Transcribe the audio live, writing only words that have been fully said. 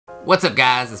What's up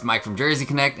guys, it's Mike from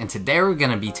JerseyConnect, and today we're going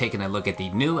to be taking a look at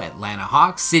the new Atlanta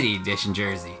Hawks City Edition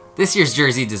jersey. This year's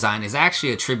jersey design is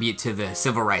actually a tribute to the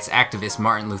civil rights activist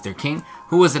Martin Luther King,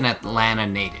 who was an Atlanta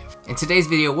native. In today's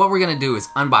video, what we're going to do is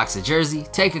unbox the jersey,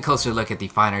 take a closer look at the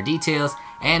finer details,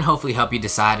 and hopefully help you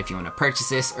decide if you want to purchase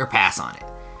this or pass on it.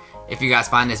 If you guys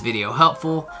find this video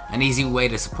helpful, an easy way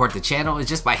to support the channel is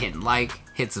just by hitting like,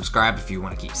 hit subscribe if you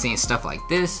want to keep seeing stuff like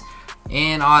this,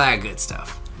 and all that good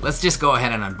stuff. Let's just go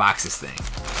ahead and unbox this thing.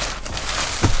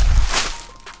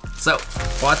 So,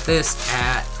 bought this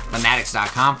at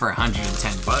Fanatics.com for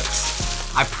 110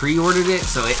 bucks. I pre-ordered it,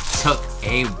 so it took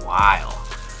a while.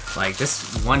 Like,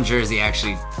 this one jersey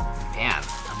actually, man,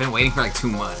 I've been waiting for like 2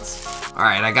 months. All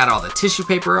right, I got all the tissue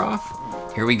paper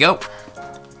off. Here we go.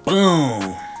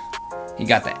 Boom. You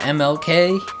got the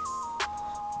MLK.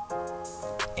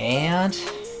 And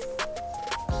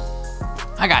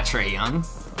I got Trae Young.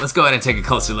 Let's go ahead and take a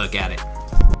closer look at it.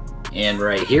 And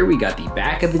right here we got the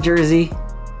back of the jersey.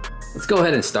 Let's go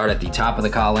ahead and start at the top of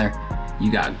the collar.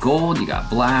 You got gold, you got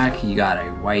black, you got a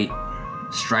white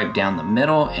stripe down the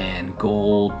middle and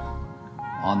gold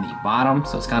on the bottom.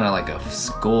 So it's kind of like a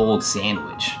gold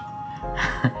sandwich.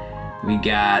 We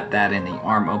got that in the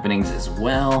arm openings as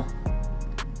well.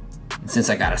 And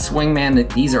since I got a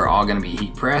Swingman, these are all gonna be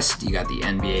heat pressed. You got the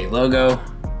NBA logo.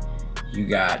 You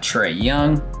got Trae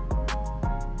Young.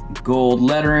 Gold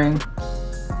lettering,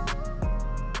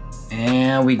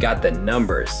 and we got the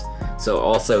numbers. So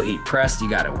also heat pressed. You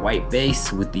got a white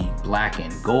base with the black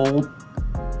and gold,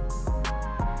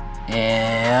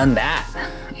 and that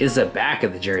is the back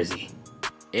of the jersey.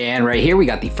 And right here we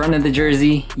got the front of the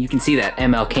jersey. You can see that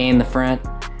MLK in the front.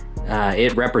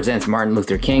 It represents Martin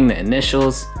Luther King, the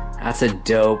initials. That's a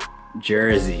dope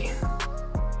jersey.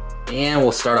 And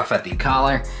we'll start off at the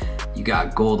collar. You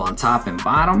got gold on top and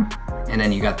bottom, and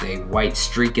then you got the white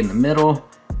streak in the middle,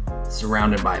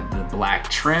 surrounded by the black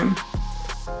trim.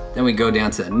 Then we go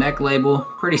down to the neck label.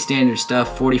 Pretty standard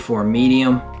stuff, 44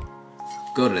 medium.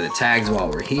 Go to the tags while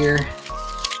we're here.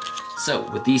 So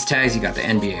with these tags, you got the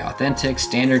NBA Authentic,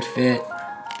 standard fit,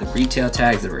 the retail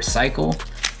tags, the recycle,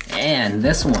 and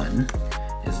this one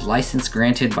is license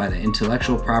granted by the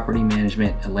Intellectual Property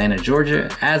Management, Atlanta,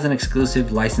 Georgia, as an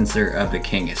exclusive licensor of the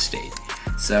King Estate.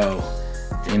 So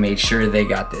they made sure they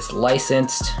got this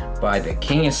licensed by the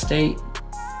King Estate.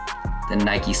 The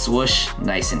Nike swoosh,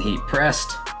 nice and heat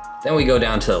pressed. Then we go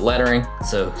down to the lettering.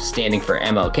 So standing for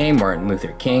MLK, Martin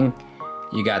Luther King.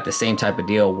 You got the same type of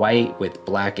deal, white with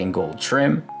black and gold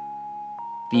trim.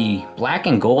 The black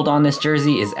and gold on this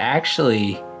jersey is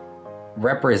actually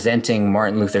representing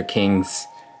Martin Luther King's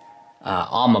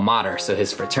alma mater, so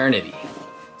his fraternity.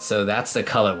 So that's the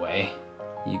colorway.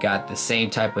 You got the same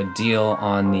type of deal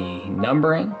on the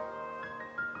numbering.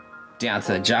 Down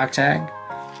to the jock tag.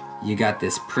 You got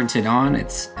this printed on,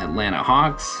 it's Atlanta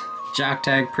Hawks. Jock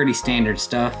tag, pretty standard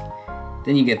stuff.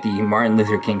 Then you get the Martin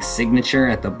Luther King signature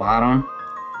at the bottom.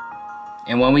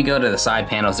 And when we go to the side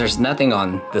panels, there's nothing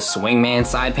on the Swingman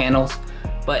side panels.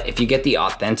 But if you get the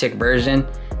authentic version,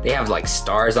 they have like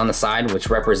stars on the side, which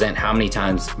represent how many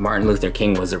times Martin Luther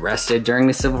King was arrested during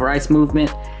the civil rights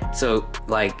movement. So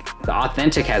like the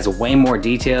authentic has way more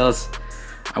details.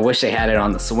 I wish they had it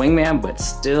on the Swingman, but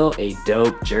still a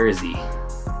dope jersey.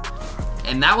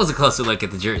 And that was a closer look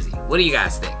at the jersey. What do you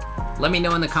guys think? Let me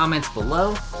know in the comments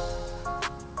below.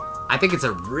 I think it's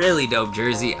a really dope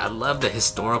jersey. I love the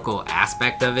historical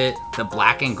aspect of it. The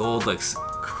black and gold looks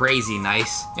crazy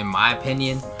nice in my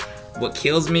opinion. What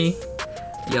kills me,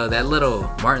 yo, that little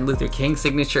Martin Luther King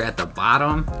signature at the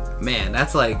bottom, man,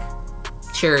 that's like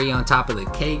cherry on top of the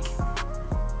cake.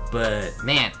 But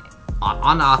man,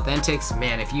 on the authentics,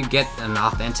 man, if you get an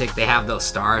authentic, they have those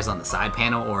stars on the side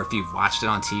panel, or if you've watched it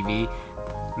on TV,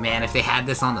 man, if they had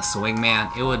this on the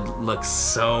Swingman, it would look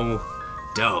so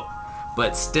dope.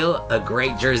 But still a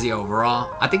great jersey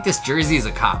overall. I think this jersey is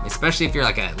a cop, especially if you're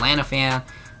like an Atlanta fan,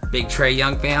 big Trae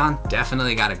Young fan,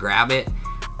 definitely gotta grab it.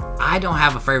 I don't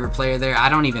have a favorite player there. I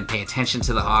don't even pay attention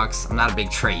to the Hawks. I'm not a big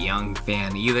Trae Young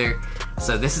fan either.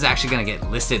 So this is actually gonna get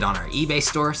listed on our eBay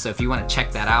store. So if you wanna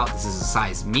check that out, this is a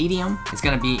size medium. It's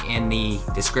gonna be in the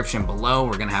description below.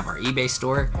 We're gonna have our eBay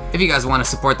store. If you guys wanna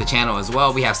support the channel as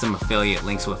well, we have some affiliate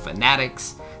links with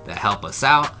Fanatics that help us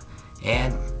out.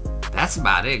 And that's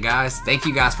about it, guys. Thank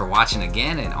you guys for watching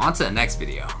again, and on to the next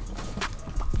video.